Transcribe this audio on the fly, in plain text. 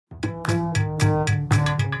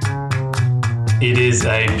It is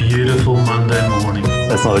a beautiful Monday morning.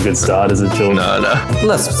 That's not a good start, is it, George? No.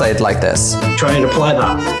 Let's say it like this. Try and apply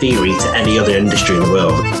that theory to any other industry in the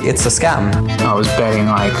world. It's a scam. I was betting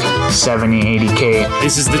like 70, 80K.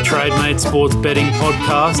 This is the TradeMate Sports Betting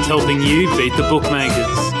Podcast, helping you beat the bookmakers.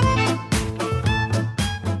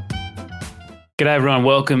 G'day everyone,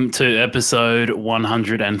 welcome to episode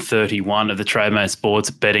 131 of the TradeMate Sports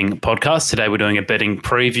Betting Podcast. Today we're doing a betting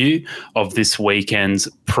preview of this weekend's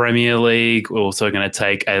Premier League. We're also going to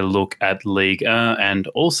take a look at Ligue 1 and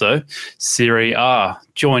also Serie A.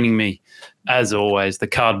 Joining me, as always, the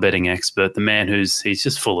card betting expert, the man he's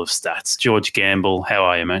just full of stats, George Gamble. How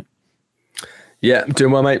are you, mate? Yeah,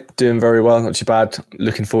 doing well, mate. Doing very well. Not too bad.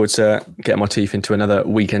 Looking forward to getting my teeth into another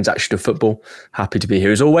weekend's action of football. Happy to be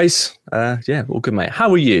here as always. Yeah, all good, mate. How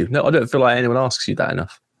are you? No, I don't feel like anyone asks you that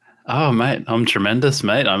enough. Oh, mate, I'm tremendous,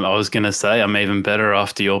 mate. I was going to say I'm even better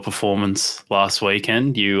after your performance last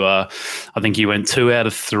weekend. I think you went 2 out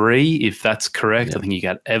of 3, if that's correct. Yeah. I think you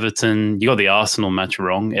got Everton. You got the Arsenal match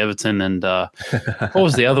wrong, Everton, and what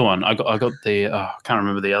was the other one? I got the. I can't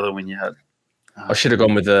remember the other one you had. I should have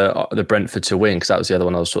gone with the Brentford to win because that was the other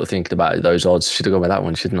one I was sort of thinking about. Those odds, should have gone with that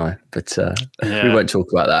one, shouldn't I? But we won't talk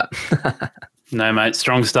about that. No, mate.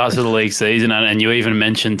 Strong start to the league season, and you even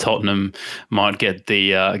mentioned Tottenham might get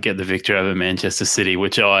the victory over Manchester City,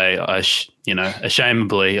 which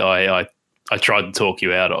ashamedly I tried to talk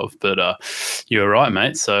you out of, but you were right,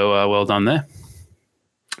 mate. So well done there.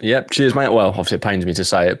 Yep, cheers, mate. Well, obviously it pains me to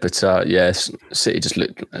say it, but yes, City just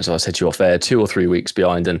looked, as I said to you off air, 2 or 3 weeks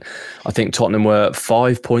behind, and I think Tottenham were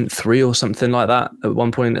 5.3 or something like that at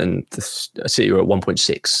one point, and City were at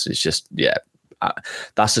 1.6. It's just,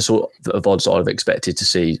 that's the sort of odds I'd have expected to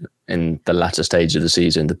see in the latter stage of the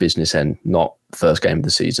season, the business end, not first game of the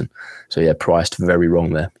season. So yeah, priced very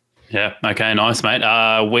wrong there. Yeah. Okay. Nice, mate.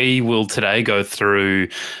 We will today go through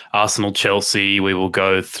Arsenal, Chelsea. We will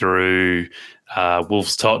go through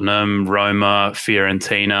Wolves, Tottenham, Roma,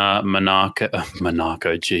 Fiorentina,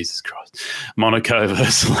 Monaco, Jesus Christ, Monaco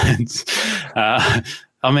versus Lens. I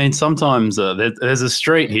mean, sometimes there's a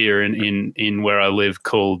street here in where I live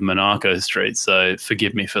called Monaco Street, so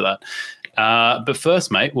forgive me for that. But first,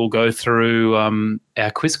 mate, we'll go through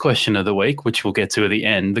our quiz question of the week, which we'll get to at the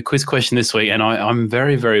end. The quiz question this week, and I'm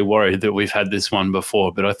very, very worried that we've had this one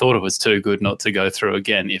before, but I thought it was too good not to go through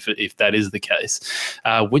again if that is the case.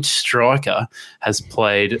 Which striker has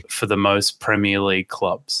played for the most Premier League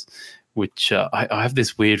clubs? Which I have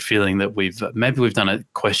this weird feeling that we've done a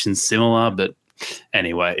question similar, but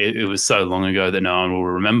anyway, it was so long ago that no one will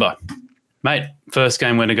remember. Mate, first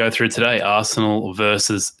game we're going to go through today, Arsenal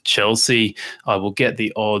versus Chelsea. I will get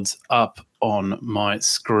the odds up on my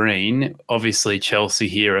screen. Obviously, Chelsea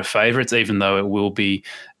here are favourites, even though it will be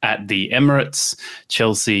at the Emirates.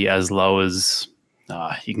 Chelsea as low as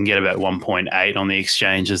you can get about 1.8 on the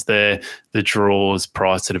exchanges there. The draws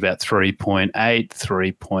priced at about 3.8,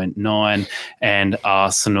 3.9, and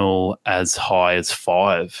Arsenal as high as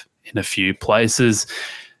 5 in a few places.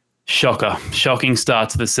 Shocking start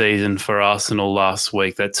to the season for Arsenal last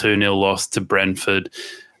week. That 2-0 loss to Brentford.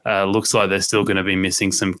 Looks like they're still going to be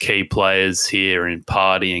missing some key players here in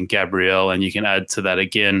Partey and Gabriel, and you can add to that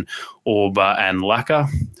again Auba and Laka,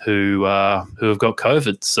 who have got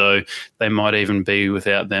COVID. So they might even be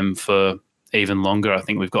without them for even longer. I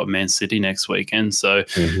think we've got Man City next weekend. So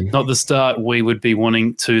not the start we would be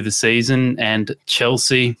wanting to the season. And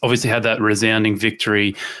Chelsea obviously had that resounding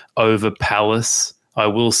victory over Palace. I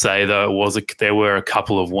will say, though, there were a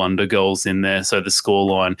couple of wonder goals in there, so the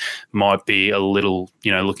scoreline might be a little,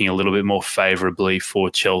 looking a little bit more favourably for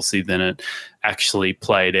Chelsea than it actually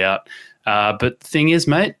played out. But the thing is,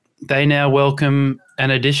 mate, they now welcome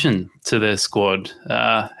an addition to their squad.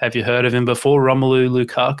 Have you heard of him before, Romelu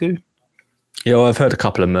Lukaku? Yeah, well, I've heard a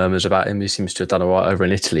couple of murmurs about him. He seems to have done all right over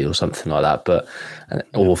in Italy or something like that, but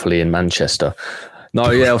awfully in Manchester. No,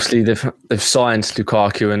 yeah, obviously they've signed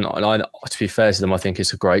Lukaku, and I, to be fair to them, I think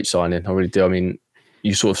it's a great signing. I really do. I mean,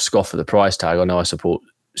 you sort of scoff at the price tag. I know I support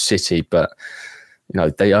City, but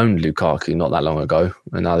they owned Lukaku not that long ago,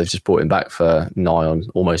 and now they've just brought him back for nigh on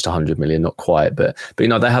almost 100 million, not quite, but they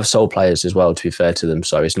have sold players as well. To be fair to them,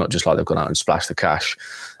 so it's not just like they've gone out and splashed the cash.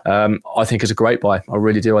 I think it's a great buy. I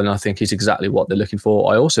really do, and I think he's exactly what they're looking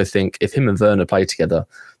for. I also think if him and Werner play together,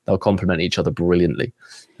 they'll complement each other brilliantly.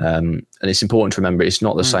 And it's important to remember it's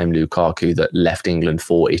not the same Lukaku that left England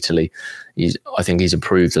for Italy. I think he's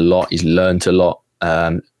improved a lot. He's learned a lot.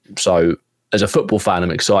 So as a football fan, I'm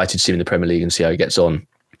excited to see him in the Premier League and see how he gets on.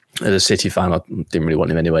 As a City fan, I didn't really want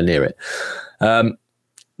him anywhere near it.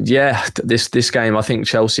 This game, I think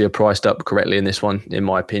Chelsea are priced up correctly in this one, in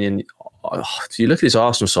my opinion. If you look at this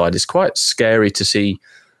Arsenal side, it's quite scary to see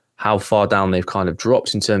how far down they've kind of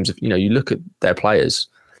dropped in terms of, you look at their players.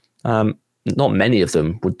 Not many of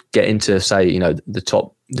them would get into, say, the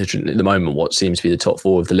top, at the moment, what seems to be the top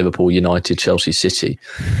four of the Liverpool, United, Chelsea, City.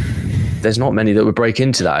 There's not many that would break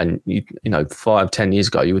into that. And, 5-10 years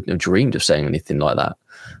ago, you wouldn't have dreamed of saying anything like that.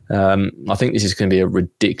 I think this is going to be a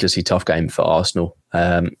ridiculously tough game for Arsenal.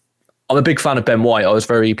 I'm a big fan of Ben White. I was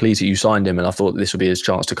very pleased that you signed him, and I thought this would be his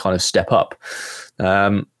chance to kind of step up.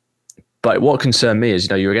 But what concerned me is,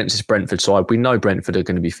 you're against this Brentford side. We know Brentford are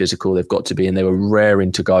going to be physical. They've got to be, and they were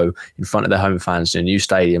raring to go in front of their home fans in a new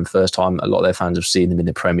stadium. First time a lot of their fans have seen them in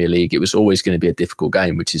the Premier League. It was always going to be a difficult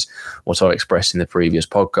game, which is what I expressed in the previous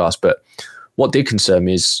podcast. But what did concern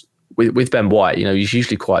me is with Ben White, he's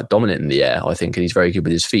usually quite dominant in the air, I think, and he's very good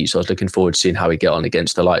with his feet. So I was looking forward to seeing how he get on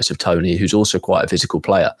against the likes of Tony, who's also quite a physical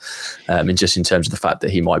player. And just in terms of the fact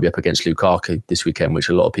that he might be up against Lukaku this weekend, which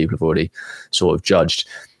a lot of people have already sort of judged.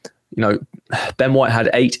 Ben White had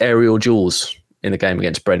 8 aerial duels in the game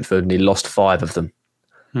against Brentford, and he lost 5 of them.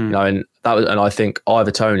 And I think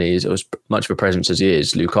either Tony is as much of a presence as he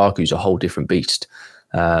is. Lukaku's a whole different beast,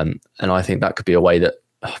 and I think that could be a way that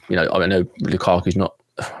I know Lukaku's not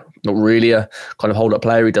really a kind of hold up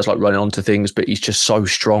player. He does like running onto things, but he's just so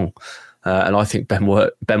strong. And I think Ben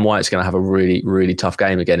White's going to have a really, really tough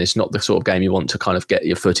game again. It's not the sort of game you want to kind of get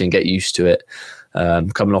your foot in, get used to it.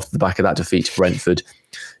 Coming off the back of that defeat to Brentford,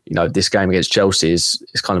 this game against Chelsea is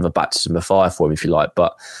kind of a baptism of fire for him, if you like.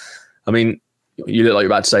 But I mean, you look like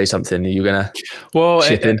you're about to say something. Are you going to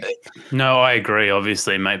chip in? No, I agree,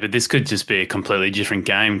 obviously, mate. But this could just be a completely different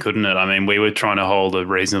game, couldn't it? I mean, we were trying to hold a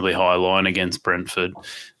reasonably high line against Brentford,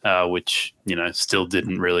 which still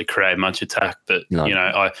didn't really create much attack. But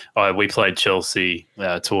no. We played Chelsea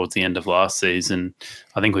towards the end of last season.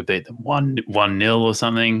 I think we beat them 1-0 or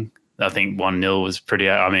something. I think 1-0 was pretty.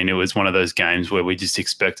 I mean, it was one of those games where we just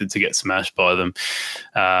expected to get smashed by them.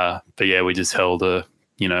 But yeah, we just held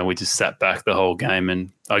we just sat back the whole game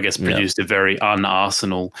and I guess produced a very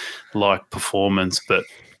un-Arsenal-like performance. But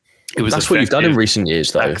it was that's what you've done in recent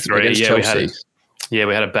years, though. Back three, against Chelsea. We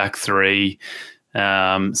had a back three.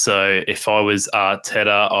 So if I was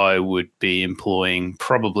Arteta, I would be employing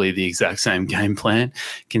probably the exact same game plan,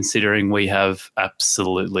 considering we have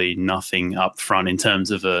absolutely nothing up front in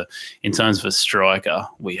terms of a striker.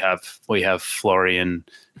 We have Florian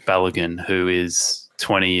Balogun, who is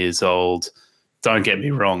 20 years old. Don't get me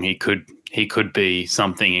wrong, he could be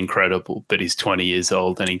something incredible, but he's 20 years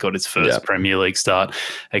old and he got his first Premier League start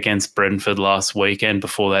against Brentford last weekend.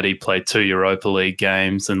 Before that, he played 2 Europa League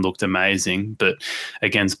games and looked amazing. But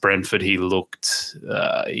against Brentford, he looked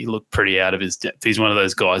pretty out of his depth. He's one of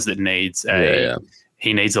those guys that needs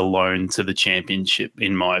he needs a loan to the Championship,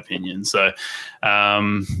 in my opinion. So, I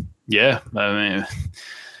mean,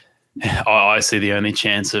 I see the only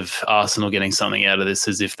chance of Arsenal getting something out of this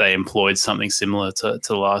is if they employed something similar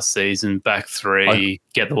to last season. Back three,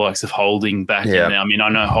 get the likes of Holding back in there. I mean, I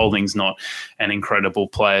know Holding's not an incredible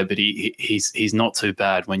player, but he's not too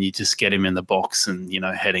bad when you just get him in the box and,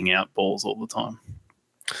 heading out balls all the time.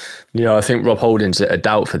 Yeah, I think Rob Holding's a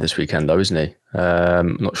doubt for this weekend, though, isn't he?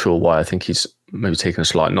 I'm not sure why. I think he's maybe taken a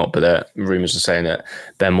slight knock, but the rumours are saying that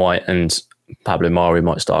Ben White and Pablo Mari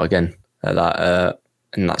might start again at that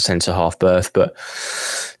in that centre-half berth. But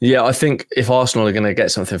yeah, I think if Arsenal are going to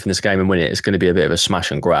get something from this game and win it, it's going to be a bit of a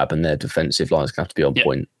smash and grab, and their defensive line is going to have to be on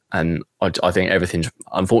point. And I think everything's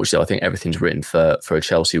written for a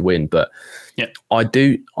Chelsea win. But I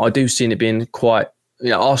do see it being quite.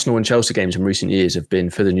 Arsenal and Chelsea games in recent years have been,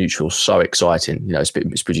 for the neutrals, so exciting.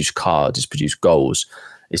 It's produced cards, it's produced goals.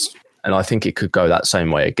 And I think it could go that same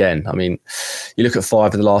way again. I mean, you look at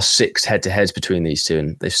 5 of the last 6 head-to-heads between these two,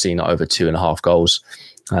 and they've seen over 2.5 goals.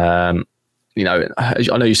 I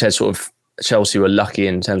know you said sort of Chelsea were lucky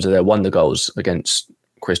in terms of their wonder goals against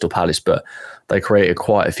Crystal Palace, but they created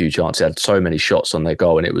quite a few chances. They had so many shots on their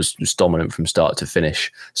goal, and it was just dominant from start to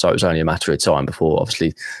finish. So it was only a matter of time before,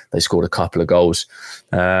 obviously, they scored a couple of goals.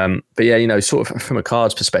 But yeah, sort of from a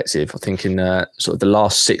cards perspective, I think in sort of the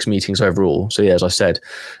last 6 meetings overall. So yeah, as I said,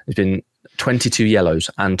 there's been 22 yellows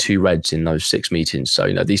and 2 reds in those 6 meetings.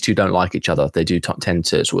 So, these two don't like each other. They do tend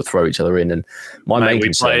to sort of throw each other in. And we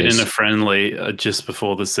played in a friendly just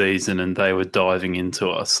before the season, and they were diving into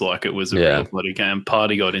us like it was a real bloody game.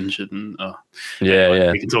 Party got injured, and we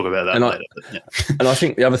can talk about that later. And I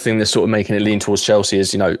think the other thing that's sort of making it lean towards Chelsea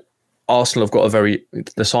is, Arsenal have got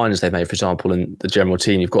the signings they've made, for example, and the general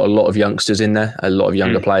team, you've got a lot of youngsters in there, a lot of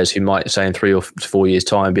younger players who might, say, in 3 or 4 years'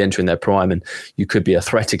 time, be entering their prime, and you could be a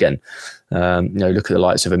threat again. Look at the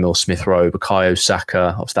likes of Emil Smith-Rowe, Bukayo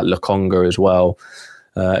Saka, obviously that Lokonga as well,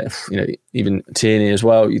 even Tierney as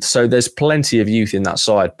well. So there's plenty of youth in that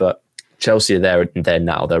side, but Chelsea are there and there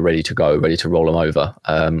now. They're ready to go, ready to roll them over.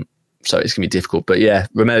 So it's going to be difficult. But yeah,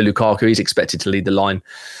 Romelu Lukaku, he's expected to lead the line.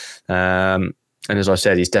 And as I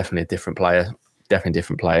said, he's definitely a different player.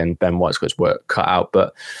 And Ben White's got his work cut out.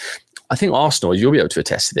 But I think Arsenal, you'll be able to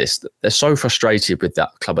attest to this, they're so frustrated with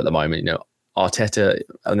that club at the moment. You know, Arteta,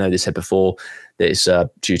 I know they said before that it's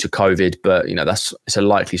due to COVID, but you know, it's a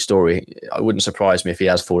likely story. It wouldn't surprise me if he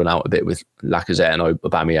has fallen out a bit with Lacazette and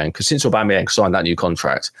Aubameyang, because since Aubameyang signed that new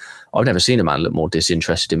contract, I've never seen a man look more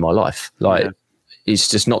disinterested in my life. He's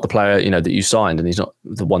just not the player, you know, that you signed, and he's not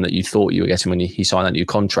the one that you thought you were getting when he signed that new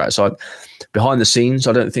contract. So behind the scenes,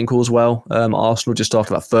 I don't think all's well. Arsenal, just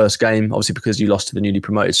after that first game, obviously because you lost to the newly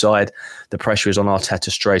promoted side, the pressure is on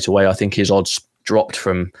Arteta straight away. I think his odds dropped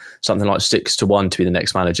from something like 6-1 to be the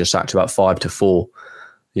next manager, sacked to about 5-4.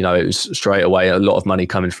 You know, it was straight away a lot of money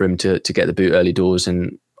coming for him to get the boot early doors,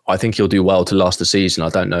 and I think he'll do well to last the season. I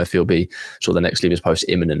don't know if he'll be sort of the next leader's post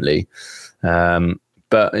imminently.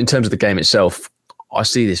 But in terms of the game itself, I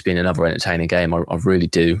see this being another entertaining game. I really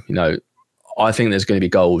do. You know, I think there's going to be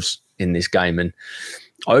goals in this game, and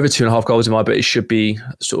over 2.5 goals in my book, it should be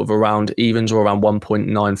sort of around evens or around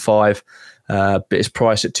 1.95. But it's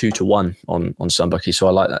priced at 2-1 on Sunbucky, so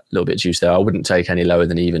I like that little bit of juice there. I wouldn't take any lower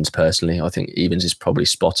than evens personally. I think evens is probably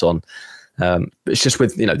spot on. But it's just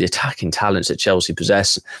with, you know, the attacking talents that Chelsea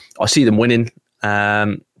possess, I see them winning.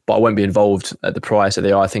 But I won't be involved at the price that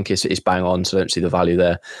they are. I think it's bang on, so I don't see the value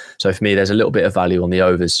there. So for me, there's a little bit of value on the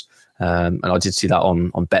overs. And I did see that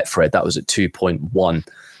on Betfred. That was at 2.1.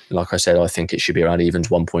 Like I said, I think it should be around evens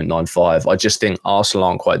 1.95. I just think Arsenal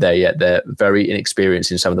aren't quite there yet. They're very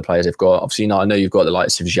inexperienced in some of the players they've got. Obviously, you know, I know you've got the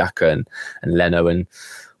likes of Xhaka and Leno and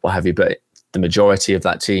what have you, but the majority of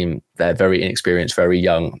that team, they're very inexperienced, very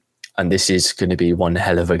young. And this is going to be one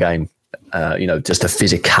hell of a game. You know, just the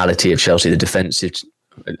physicality of Chelsea, the defensive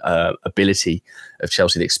ability of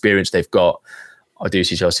Chelsea, the experience they've got. I do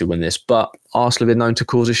see Chelsea win this, but Arsenal have been known to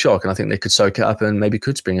cause a shock, and I think they could soak it up and maybe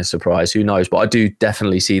could spring a surprise. Who knows? But I do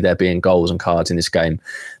definitely see there being goals and cards in this game.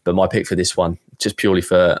 But my pick for this one, just purely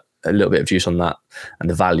for a little bit of juice on that, and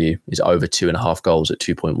the value is over 2.5 goals at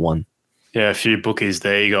 2.1. Yeah, a few bookies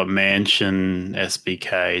there. You got Mansion,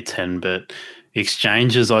 SBK, 10-bit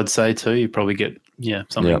exchanges, I'd say too. You probably get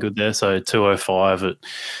something good there. So 205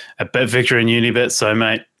 at Bet Victor and Unibet. So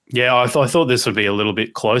mate, yeah, I thought this would be a little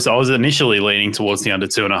bit close. I was initially leaning towards the under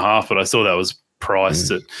 2.5, but I saw that was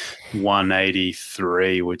priced at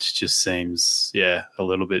 183, which just seems a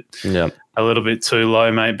little bit too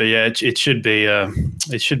low, mate. But yeah, it should be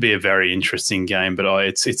a very interesting game. But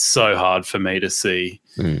it's so hard for me to see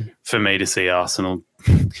Arsenal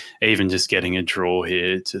even just getting a draw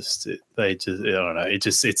here. I don't know.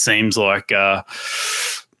 It seems like.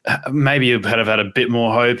 Maybe you'd have had a bit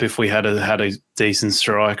more hope if we had a decent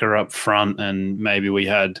striker up front, and maybe we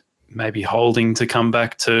had Holding to come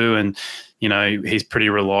back to, and you know he's pretty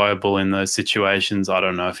reliable in those situations. I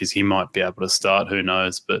don't know if he might be able to start. Who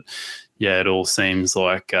knows? But yeah, it all seems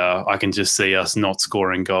like I can just see us not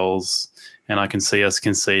scoring goals, and I can see us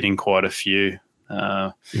conceding quite a few.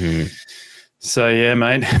 So yeah,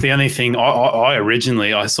 mate. The only thing I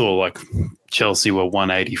originally saw like Chelsea were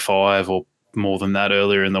 185 or more than that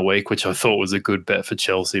earlier in the week, which I thought was a good bet for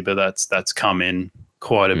Chelsea, but that's come in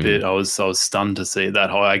quite a bit. I was stunned to see it that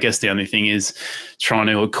high. I guess the only thing is trying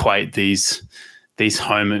to equate these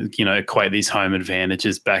home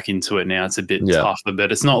advantages back into it now. It's a bit tougher,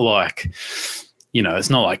 but it's not like, it's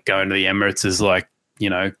not like going to the Emirates is like,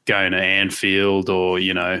 going to Anfield or,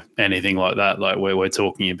 anything like that. Like we're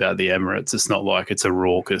talking about the Emirates. It's not like it's a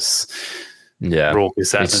raucous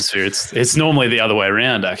atmosphere. It's normally the other way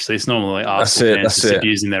around. Actually, it's normally Arsenal fans just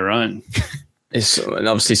abusing their own. And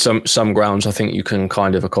obviously some grounds I think you can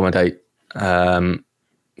kind of accommodate sort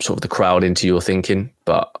of the crowd into your thinking,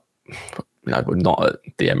 but not at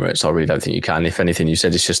the Emirates. I really don't think you can. If anything, you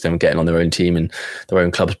said it's just them getting on their own team and their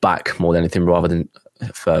own club's back more than anything, rather than,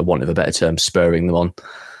 for want of a better term, spurring them on.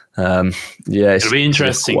 It'll be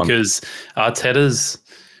interesting because Arteta's.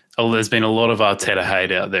 Oh, there's been a lot of Arteta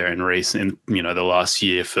hate out there in the last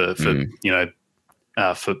year for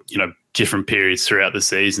different periods throughout the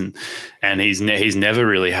season, and he's never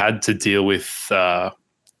really had to deal with the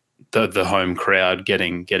home crowd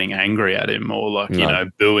getting angry at him or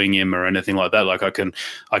booing him or anything like that. Like I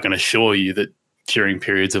can assure you that during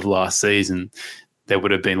periods of last season there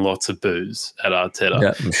would have been lots of boos at Arteta.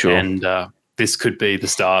 Yeah, I'm sure. And this could be the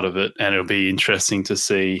start of it, and it'll be interesting to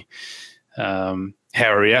see.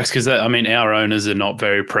 How it reacts, because our owners are not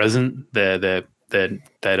very present. They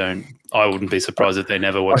don't. I wouldn't be surprised if they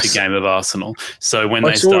never watch a game of Arsenal. So when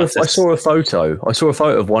I saw a photo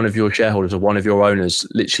of one of your shareholders or one of your owners.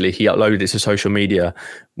 Literally, he uploaded it to social media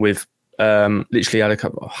with literally had a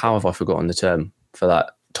couple. How have I forgotten the term for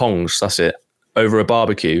that? Tongs. That's it. Over a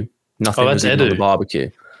barbecue. Nothing was even on the barbecue.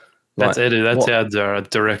 That's Edu. That's our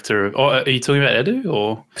director. Are you talking about Edu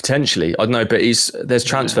or potentially? I don't know, but there's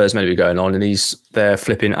transfers maybe going on, and they're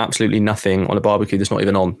flipping absolutely nothing on a barbecue that's not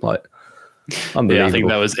even on. Like, unbelievable. Yeah, I think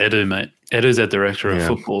that was Edu, mate. Edu's our director of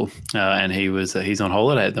football, and he's on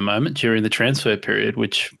holiday at the moment during the transfer period,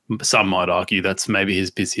 which some might argue that's maybe his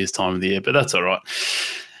busiest time of the year, but that's all right.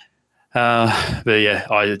 But yeah,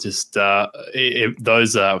 I just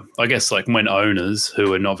those I guess like when owners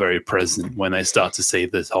who are not very present, when they start to see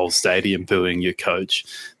this whole stadium booing your coach,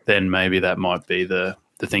 then maybe that might be the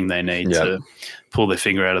thing they need to pull their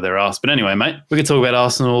finger out of their ass. But anyway, mate, we could talk about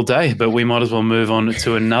Arsenal all day, but we might as well move on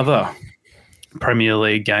to another Premier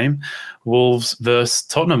League game. Wolves versus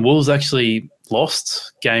Tottenham. Wolves actually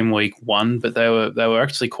lost game week 1, but they were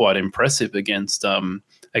actually quite impressive against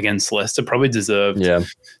Leicester. Probably deserved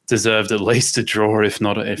at least a draw, if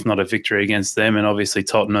not a victory against them. And obviously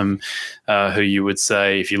Tottenham, who you would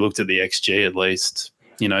say, if you looked at the XG at least,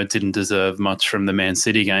 didn't deserve much from the Man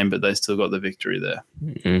City game, but they still got the victory there.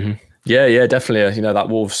 Mm-hmm. Yeah, definitely. That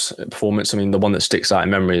Wolves performance. I mean, the one that sticks out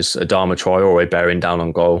in memory is Adama Traore bearing down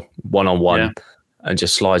on goal, 1-on-1. And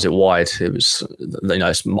just slides it wide. It was,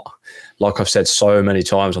 it's, like I've said so many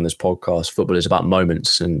times on this podcast, football is about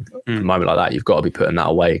moments, and a moment like that, you've got to be putting that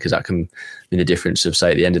away, because that can be the difference of,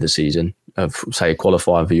 say, at the end of the season, of, say,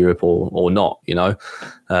 qualifying for Europe or not,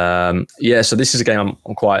 So this is a game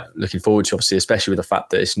I'm quite looking forward to, obviously, especially with the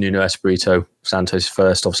fact that it's Nuno Espirito Santos'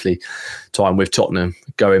 first, obviously, time with Tottenham,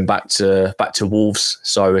 going back to Wolves.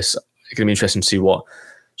 So it's going to be interesting to see what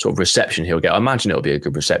sort of reception he'll get. I imagine it'll be a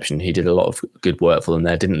good reception. He did a lot of good work for them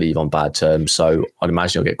there, didn't leave on bad terms, so I'd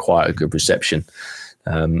imagine he'll get quite a good reception.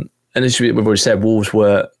 And as we've already said, Wolves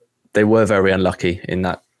were very unlucky in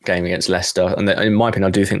that game against Leicester, and in my opinion,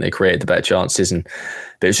 I do think they created the better chances.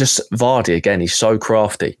 But it's just Vardy again. He's so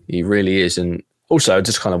crafty, he really is. And also, I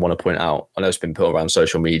just kind of want to point out, I know it's been put around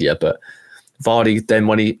social media, but Vardy then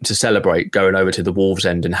to celebrate, going over to the Wolves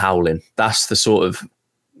end and howling. That's the sort of,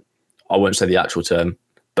 I won't say the actual term,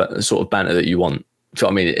 but the sort of banter that you want. Do you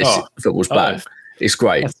know what I mean? Football's back. It's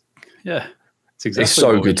great. It's exactly. It's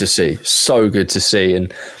so good to see. So good to see.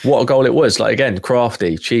 And what a goal it was. Like, again,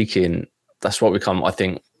 crafty, cheeky, and that's what I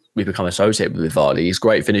think we become associated with Vardy. He's a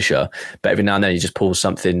great finisher, but every now and then he just pulls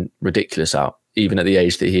something ridiculous out, even at the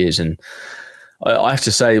age that he is. And I have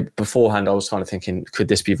to say, beforehand, I was kind of thinking, could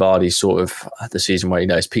this be Vardy sort of the season where,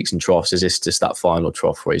 his peaks and troughs? Is this just that final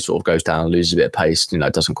trough where he sort of goes down, loses a bit of pace,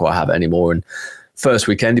 doesn't quite have it anymore? And first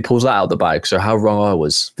weekend, he pulls that out of the bag. So how wrong I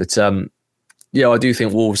was. But I do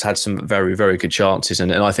think Wolves had some very, very good chances,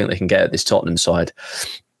 and I think they can get at this Tottenham side.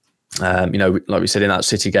 Like we said in that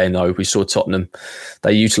City game, though, we saw Tottenham,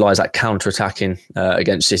 they utilised that counter-attacking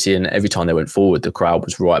against City, and every time they went forward, the crowd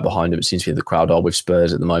was right behind them. It seems to be the crowd are with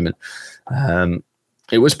Spurs at the moment.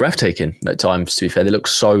 It was breathtaking at times, to be fair. They looked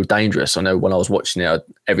so dangerous. I know when I was watching it,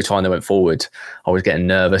 every time they went forward, I was getting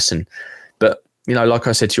nervous. But like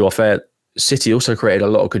I said to you off air, City also created a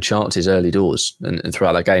lot of good chances early doors and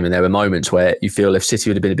throughout that game. And there were moments where you feel if City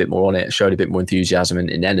would have been a bit more on it, showed a bit more enthusiasm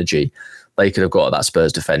and energy, they could have got at that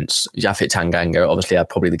Spurs defence. Japhet Tanganga obviously had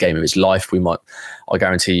probably the game of his life. I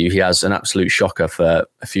guarantee you, he has an absolute shocker for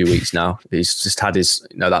a few weeks now. He's just had his,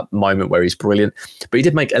 that moment where he's brilliant. But he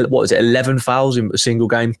did make, 11 fouls in a single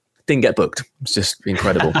game. Didn't get booked. It's just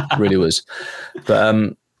incredible. Really was.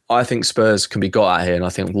 But I think Spurs can be got at here, and I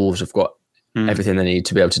think Wolves have got everything they need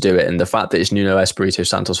to be able to do it. And the fact that it's Nuno Espirito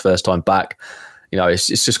Santos' first time back, it's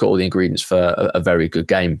just got all the ingredients for a very good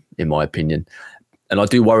game, in my opinion. And I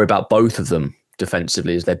do worry about both of them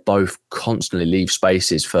defensively, as they both constantly leave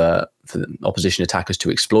spaces for the opposition attackers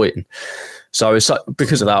to exploit. So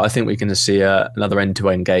because of that, I think we can see another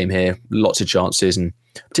end-to-end game here. Lots of chances, and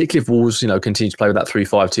particularly if Wolves, continue to play with that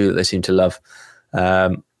 3-5-2 that they seem to love,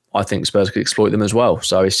 I think Spurs could exploit them as well.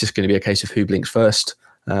 So it's just going to be a case of who blinks first.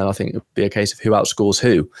 I think it'll be a case of who outscores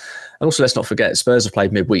who. And also, let's not forget, Spurs have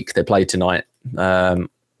played midweek. They played tonight.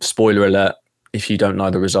 Spoiler alert, if you don't know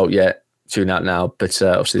the result yet, tune out now. But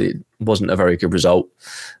obviously, it wasn't a very good result,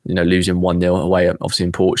 losing 1-0 away, obviously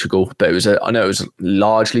in Portugal. But I know it was a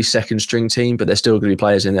largely second-string team, but there's still going to be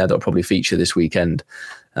players in there that will probably feature this weekend.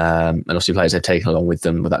 And obviously, players they've taken along with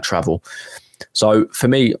them with that travel. So for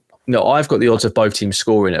me, I've got the odds of both teams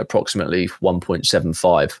scoring at approximately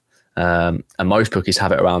 1.75. And most bookies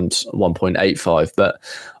have it around 1.85, but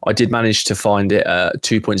I did manage to find it at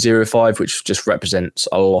 2.05, which just represents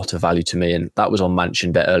a lot of value to me. And that was on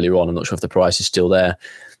Mansion Bet earlier on. I'm not sure if the price is still there,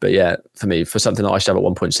 but yeah, for me, for something that I should have at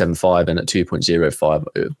 1.75 and at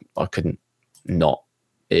 2.05, I couldn't not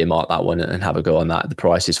earmark that one and have a go on that. The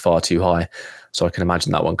price is far too high. So I can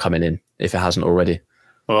imagine that one coming in if it hasn't already.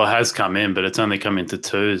 Well, it has come in, but it's only come into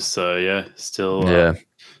 2s. So, yeah,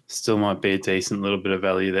 still might be a decent little bit of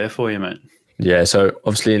value there for you, mate. Yeah, so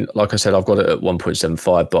obviously, like I said, I've got it at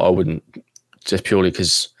 1.75, but I wouldn't, just purely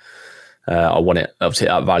because I want it obviously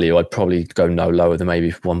at value, I'd probably go no lower than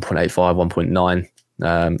maybe 1.85,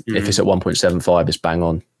 1.9. If it's at 1.75, it's bang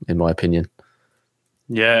on, in my opinion.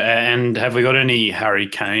 Yeah, and have we got any Harry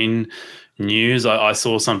Kane news? I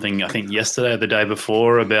saw something, I think yesterday or the day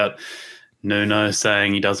before, about Nuno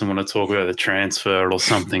saying he doesn't want to talk about the transfer or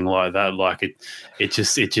something like that. Like it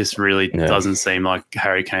just really doesn't seem like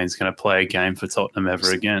Harry Kane's going to play a game for Tottenham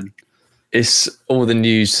ever again. It's all the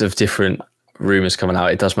news of different rumours coming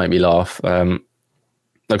out. It does make me laugh. So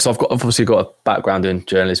I've obviously got a background in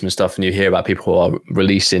journalism and stuff, and you hear about people who are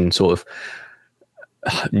releasing sort of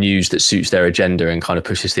news that suits their agenda and kind of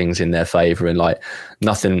pushes things in their favour, and like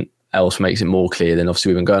nothing else makes it more clear than obviously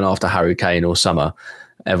we've been going after Harry Kane all summer.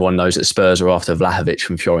 Everyone knows that Spurs are after Vlahovic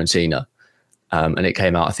from Fiorentina. And it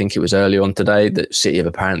came out, I think it was early on today, that City have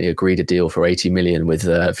apparently agreed a deal for 80 million with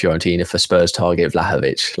Fiorentina for Spurs target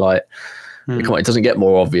Vlahovic. Like, come on, it doesn't get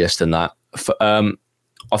more obvious than that.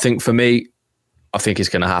 I think for me, I think it's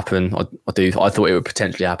going to happen. I thought it would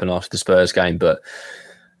potentially happen after the Spurs game, but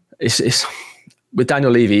it's with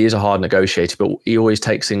Daniel Levy, he is a hard negotiator, but he always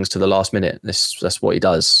takes things to the last minute. That's what he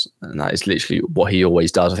does. And that is literally what he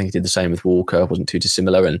always does. I think he did the same with Walker, wasn't too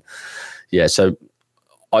dissimilar. And yeah, so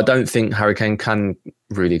I don't think Harry Kane can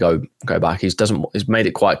really go back. He's made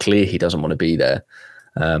it quite clear he doesn't want to be there.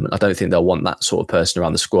 I don't think they'll want that sort of person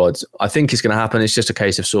around the squad. I think it's going to happen. It's just a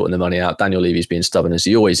case of sorting the money out. Daniel Levy's being stubborn as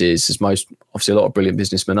he always is, as obviously a lot of brilliant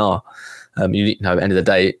businessmen are. At the end of the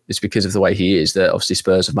day, it's because of the way he is that obviously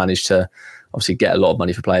Spurs have managed to obviously get a lot of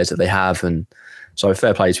money for players that they have. And so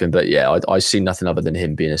fair play to him. But yeah, I see nothing other than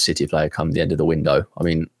him being a City player come the end of the window. I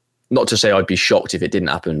mean, not to say I'd be shocked if it didn't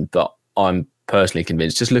happen, but I'm personally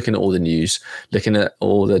convinced, just looking at all the news, looking at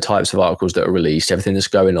all the types of articles that are released, everything that's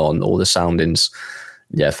going on, all the soundings.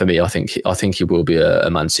 Yeah, for me, I think he will be a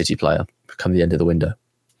Man City player come the end of the window.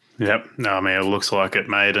 Yep. No, I mean, it looks like it,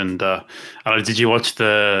 mate. And did you watch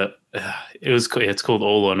it's called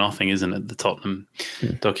All or Nothing, isn't it? The Tottenham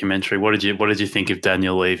documentary. What did you think of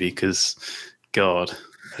Daniel Levy? Because God,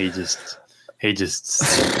 he just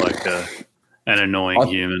seemed like an annoying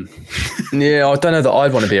human. Yeah, I don't know that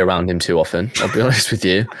I'd want to be around him too often. I'll be honest with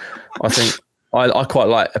you. I think I quite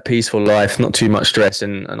like a peaceful life, not too much stress,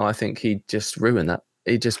 and I think he'd just ruin that.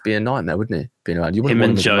 He'd just be a nightmare, wouldn't he? Being around you. Him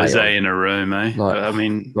and Jose in a room, eh? Like, I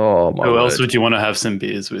mean, who else would you want to have some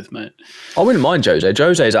beers with, mate? I wouldn't mind Jose.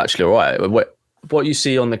 Jose is actually all right. What you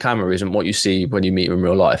see on the camera isn't what you see when you meet him in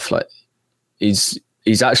real life. Like, he's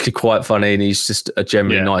actually quite funny, and he's just a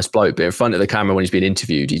generally nice bloke. But in front of the camera, when he's being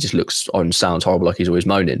interviewed, he just looks and sounds horrible, like he's always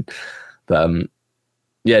moaning. But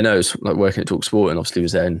it's like working at TalkSport, and obviously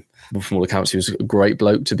was there. And from all accounts, he was a great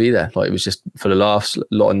bloke to be there. Like, it was just full of laughs, a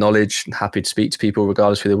lot of knowledge, happy to speak to people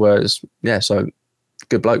regardless of who they were. So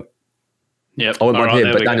good bloke. Yeah, I wouldn't mind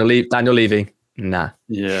him, but Daniel Levy, nah.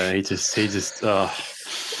 Yeah, he just. I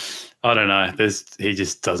don't know. He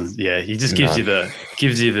just doesn't. Yeah, he just gives you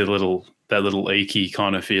the little icky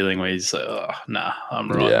kind of feeling where he's like, oh, nah, I'm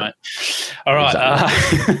right, mate. All right.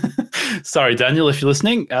 Exactly. Sorry, Daniel, if you're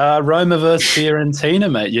listening. Roma versus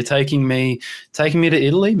Fiorentina, mate. You're taking me to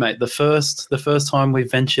Italy, mate. The first time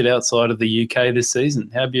we've ventured outside of the UK this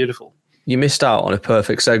season. How beautiful. You missed out on a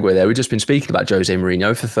perfect segue there. We've just been speaking about Jose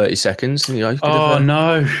Mourinho for 30 seconds. And,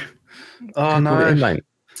 no. Mate.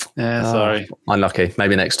 Yeah, sorry. Unlucky.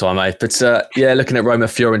 Maybe next time, mate. But looking at Roma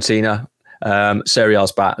Fiorentina, Serie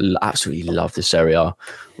A's back. Absolutely love the Serie A.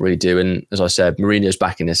 Really do. And as I said, Mourinho's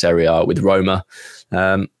back in the Serie A with Roma.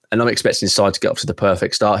 And I'm expecting his side to get off to the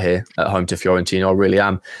perfect start here at home to Fiorentina. I really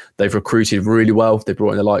am. They've recruited really well. They've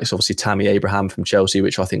brought in the likes, obviously, Tammy Abraham from Chelsea,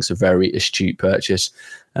 which I think is a very astute purchase.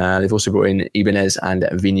 They've also brought in Ibanez and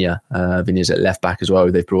Viña. Viña's at left back as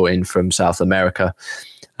well. They've brought in from South America.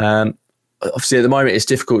 Obviously, at the moment, it's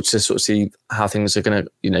difficult to sort of see how things are going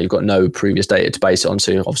to, you've got no previous data to base it on.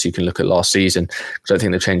 So obviously, you can look at last season. I don't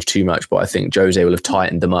think they've changed too much, but I think Jose will have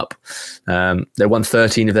tightened them up. They won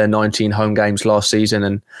 13 of their 19 home games last season.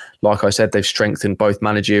 And like I said, they've strengthened both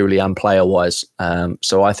managerially and player-wise.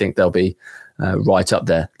 So I think they'll be right up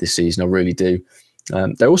there this season. I really do.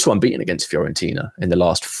 They're also unbeaten against Fiorentina in the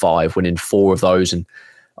last 5, winning 4 of those. And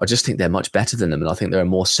I just think they're much better than them. And I think they're a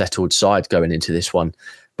more settled side going into this one.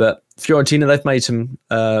 But Fiorentina, they've made some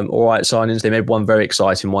all right signings. They made one very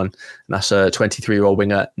exciting one, and that's a 23-year-old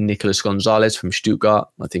winger, Nicolas Gonzalez from Stuttgart.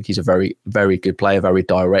 I think he's a very, very good player, very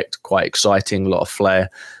direct, quite exciting, a lot of flair.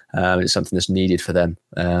 It's something that's needed for them.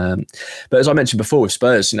 But as I mentioned before with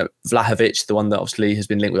Spurs, Vlahovic, the one that obviously has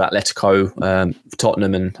been linked with Atletico,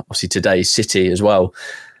 Tottenham, and obviously today City as well.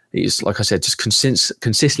 He's, like I said, just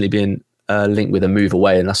consistently being linked with a move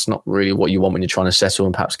away, and that's not really what you want when you're trying to settle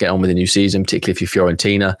and perhaps get on with a new season, particularly if you're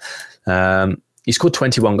Fiorentina. He scored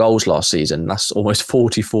 21 goals last season. That's almost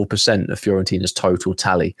 44% of Fiorentina's total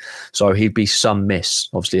tally. So he'd be some miss,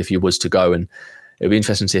 obviously, if he was to go, and it'll be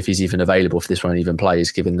interesting to see if he's even available if this one even plays,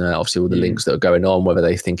 given obviously all the links that are going on, whether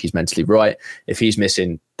they think he's mentally right. If he's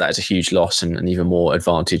missing, that is a huge loss and even more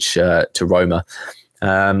advantage to Roma.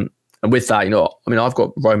 And with that, I've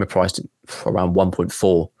got Roma priced around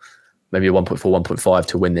 1.4, maybe a 1.4, 1.5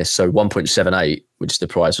 to win this. So 1.78, which is the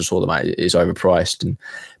price I saw them at, is overpriced.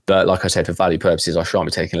 But like I said, for value purposes, I shan't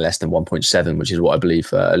be taking less than 1.7, which is what I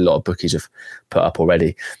believe a lot of bookies have put up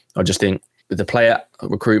already. I just think with the player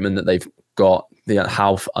recruitment that they've got,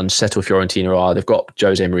 how unsettled Fiorentina are, they've got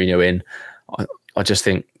Jose Mourinho in. I just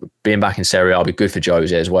think being back in Serie A will be good for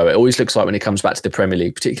Jose as well. It always looks like when he comes back to the Premier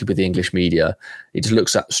League, particularly with the English media, he just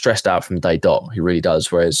looks stressed out from day dot. He really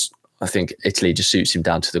does. Whereas I think Italy just suits him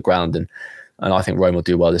down to the ground. And I think Roma will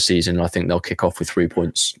do well this season. And I think they'll kick off with 3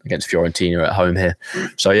 points against Fiorentina at home here.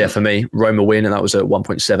 So yeah, for me, Roma win, and that was at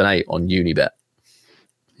 1.78 on Unibet.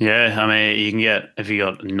 Yeah, I mean, you can get, if you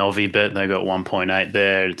got Novibet, they got 1.8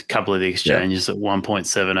 there. A couple of the exchanges at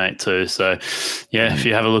 1.78 too. So, yeah, if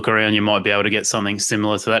you have a look around, you might be able to get something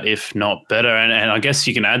similar to that, if not better. And I guess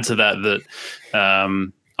you can add to that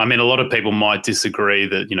a lot of people might disagree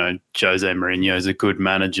that, Jose Mourinho is a good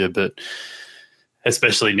manager, but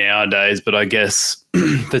especially nowadays. But I guess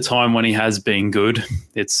the time when he has been good,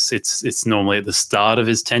 it's normally at the start of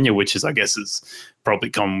his tenure, which is, I guess, is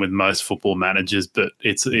probably common with most football managers, but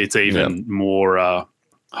it's even more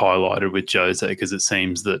highlighted with Jose, because it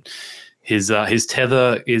seems that his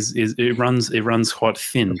tether it runs quite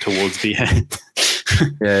thin towards the end.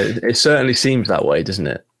 Yeah, it certainly seems that way, doesn't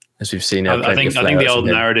it? As we've seen, I think the old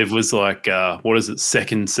narrative was like, what is it?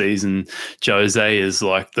 Second season Jose is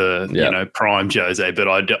like the prime Jose, but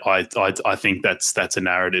I think that's a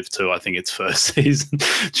narrative too. I think it's first season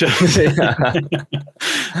Jose,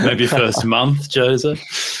 maybe first month Jose.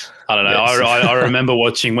 I don't know. I remember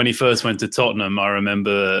watching when he first went to Tottenham. I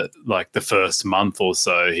remember like the first month or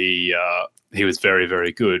so, he was very,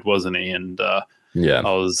 very good, wasn't he? And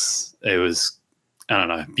I don't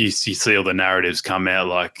know, you see all the narratives come out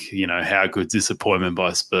like, how good disappointment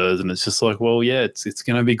by Spurs. And it's just like, well, yeah, it's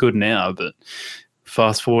going to be good now, but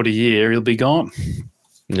fast forward a year, he'll be gone.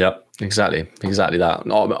 Yep, exactly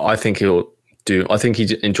that. I think he'll do. I think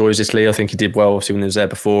he enjoys this league. I think he did well, obviously, when he was there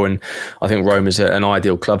before. And I think Roma's an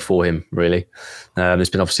ideal club for him, really. There's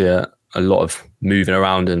been obviously a lot of moving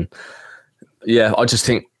around. And yeah, I just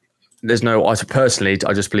think, I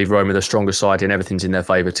just believe Roma are the stronger side, and everything's in their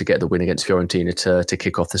favour to get the win against Fiorentina to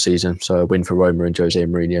kick off the season. So a win for Roma and Jose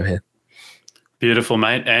Mourinho here. Beautiful,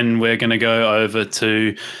 mate. And we're going to go over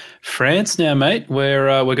to France now, mate,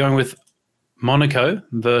 where we're going with Monaco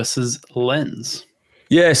versus Lens.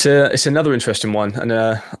 Yeah, it's another interesting one, and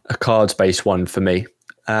a cards-based one for me.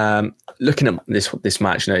 Looking at this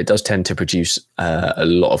match, it does tend to produce a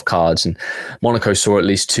lot of cards, and Monaco saw at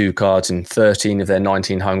least 2 cards in 13 of their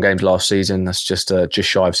 19 home games last season. That's just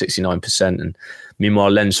shy of 69%. And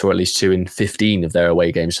meanwhile, Lens saw at least 2 in 15 of their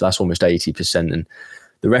away games, so that's almost 80%. And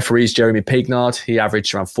the referee's Jeremy Pignard. He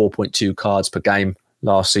averaged around 4.2 cards per game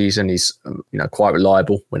last season. He's quite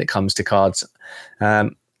reliable when it comes to cards.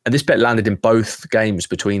 And this bet landed in both games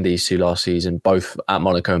between these two last season, both at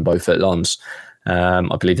Monaco and both at Lens.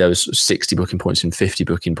 I believe there was 60 booking points and 50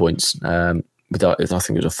 booking points. I think it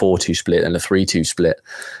was a 4-2 split and a 3-2 split.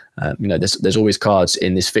 There's always cards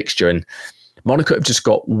in this fixture, and Monaco have just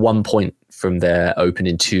got 1 point from their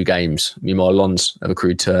opening 2 games. Meanwhile, Lens have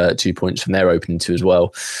accrued 2 points from their opening 2 as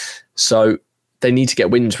well. So they need to get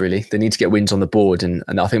wins, really. They need to get wins on the board, and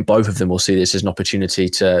I think both of them will see this as an opportunity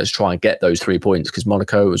to try and get those 3 points, because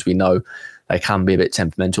Monaco, as we know, they can be a bit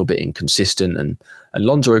temperamental, a bit inconsistent, and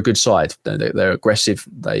Lens are a good side. They're aggressive.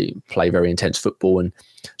 They play very intense football, and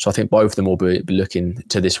so I think both of them will be looking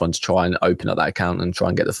to this one to try and open up that account and try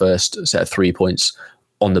and get the first set of 3 points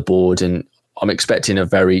on the board. And I'm expecting a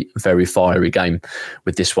very, very fiery game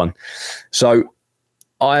with this one. So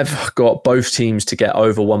I've got both teams to get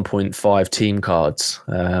over 1.5 team cards.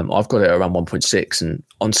 I've got it around 1.6, and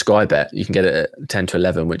on Sky Bet you can get it at 10 to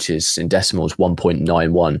 11, which is in decimals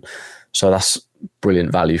 1.91. So that's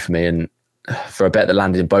brilliant value for me. And for a bet that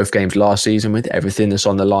landed in both games last season with everything that's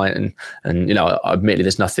on the line. And you know, admittedly,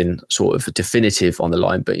 there's nothing sort of definitive on the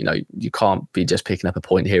line, but, you know, you can't be just picking up a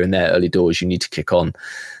point here and there early doors. You need to kick on.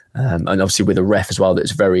 And obviously with a ref as well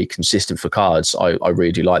that's very consistent for cards, I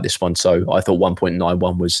really do like this one. So I thought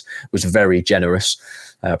 1.91 was very generous.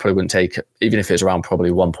 Probably wouldn't take, even if it was around probably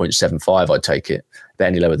 1.75, I'd take it. But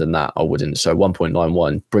any lower than that, I wouldn't. So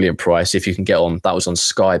 1.91, brilliant price. If you can get on, that was on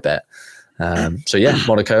Sky Bet. So yeah,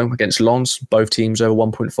 Monaco against Lens, both teams over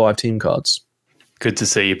 1.5 team cards. Good to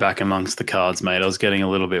see you back amongst the cards, mate. I was getting a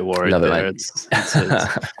little bit worried Love it, there. mate.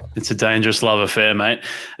 It's a dangerous love affair, mate.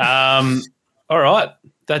 All right.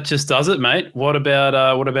 That just does it, mate. What about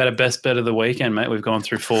a best bet of the weekend, mate? We've gone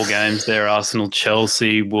through 4 games there: Arsenal,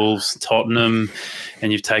 Chelsea, Wolves, Tottenham,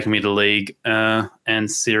 and you've taken me to League and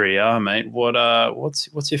Serie A, mate.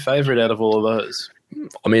 What's your favourite out of all of those?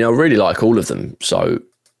 I mean, I really like all of them, so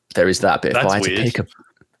there is that bit. If I had to pick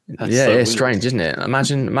it's strange, isn't it?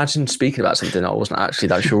 Imagine speaking about something I wasn't actually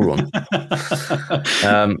that sure on.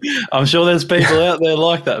 I'm sure there's people out there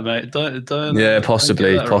like that, mate. Don't. Yeah,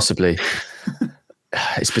 possibly.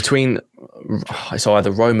 It's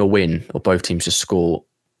either Roma win or both teams to score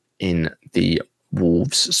in the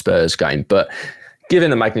Wolves Spurs game. But given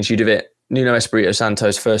the magnitude of it, Nuno Espirito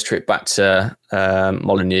Santo's first trip back to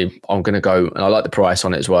Molineux, I'm going to go, and I like the price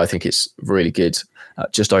on it as well. I think it's really good,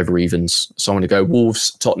 just over evens. So I'm going to go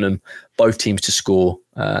Wolves, Tottenham, both teams to score.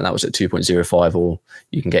 And that was at 2.05, or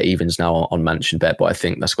you can get evens now on Mansion Bet. But I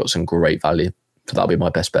think that's got some great value. So that'll be my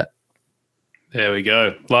best bet. There we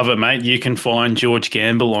go. Love it, mate. You can find George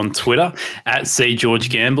Gamble on Twitter at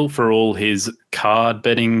 @CGeorgeGamble for all his card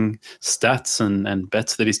betting stats and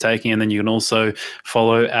bets that he's taking. And then you can also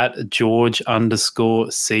follow at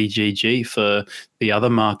 @George_CGG for the other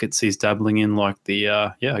markets he's dabbling in, like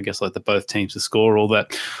the like the both teams to score, all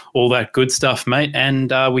that good stuff, mate.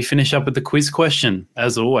 And we finish up with the quiz question,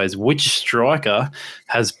 as always. Which striker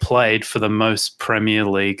has played for the most Premier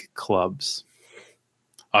League clubs?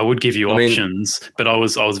 I would give you options, but I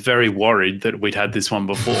was very worried that we'd had this one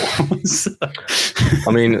before.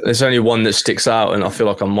 I mean, there's only one that sticks out, and I feel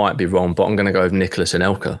like I might be wrong, but I'm going to go with Nicholas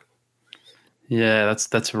Anelka. Yeah,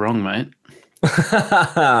 that's wrong, mate.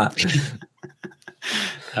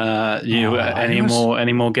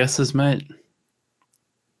 Any more guesses, mate?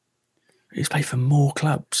 He's played for more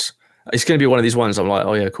clubs. It's going to be one of these ones I'm like,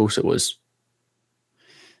 oh yeah, of course it was.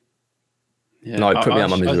 Yeah, no, put me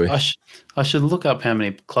out my misery. I should look up how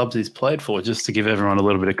many clubs he's played for just to give everyone a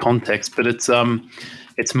little bit of context. But it's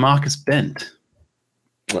Marcus Bent.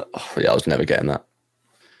 Oh, yeah, I was never getting that.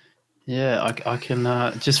 Yeah, I can,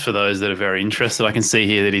 just for those that are very interested, I can see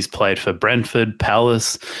here that he's played for Brentford,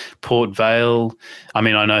 Palace, Port Vale. I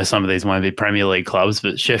mean, I know some of these won't be Premier League clubs,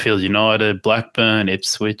 but Sheffield United, Blackburn,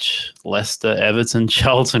 Ipswich, Leicester, Everton,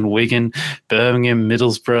 Charlton, Wigan, Birmingham,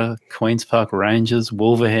 Middlesbrough, Queen's Park Rangers,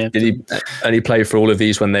 Wolverhampton. Did he only play for all of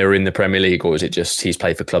these when they were in the Premier League, or is it just he's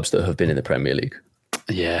played for clubs that have been in the Premier League?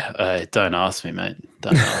 Yeah, don't ask me, mate.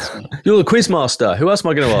 Don't ask me. You're the quiz master. Who else am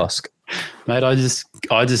I going to ask? Mate, I just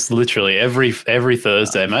literally every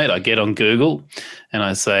Thursday, mate, I get on Google and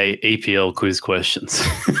I say EPL quiz questions.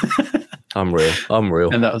 I'm real.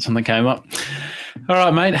 And that was when they came up. All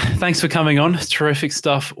right, mate. Thanks for coming on. Terrific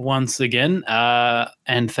stuff once again.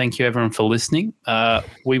 And thank you, everyone, for listening.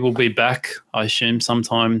 We will be back, I assume,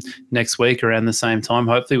 sometime next week around the same time,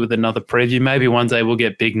 hopefully with another preview. Maybe one day we'll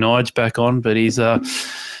get Big Nige back on, but he's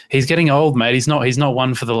getting old, mate. He's not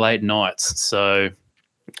one for the late nights. So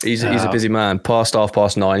he's a busy man. Past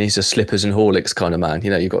 9:30, he's a slippers and Horlicks kind of man.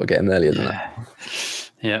 You know, you've got to get him earlier than that.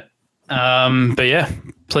 Yeah. But yeah,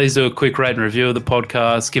 please do a quick rate and review of the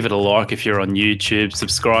podcast. Give it a like if you're on YouTube.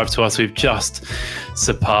 Subscribe to us. We've just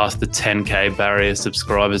surpassed the 10K barrier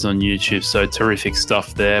subscribers on YouTube. So terrific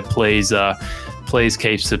stuff there. Please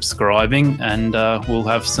keep subscribing, and we'll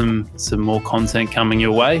have some more content coming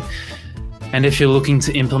your way. And if you're looking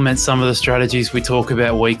to implement some of the strategies we talk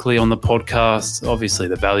about weekly on the podcast, obviously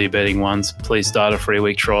the value betting ones, please start a free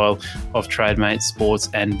week trial of TradeMate Sports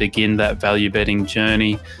and begin that value betting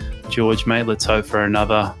journey. George, mate, let's hope for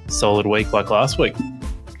another solid week like last week.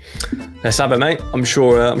 Let's have it, mate. I'm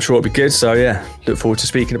sure it'll be good. So yeah, look forward to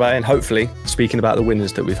speaking about it and hopefully speaking about the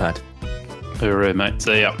winners that we've had. Hooroo, mate.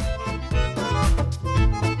 See ya.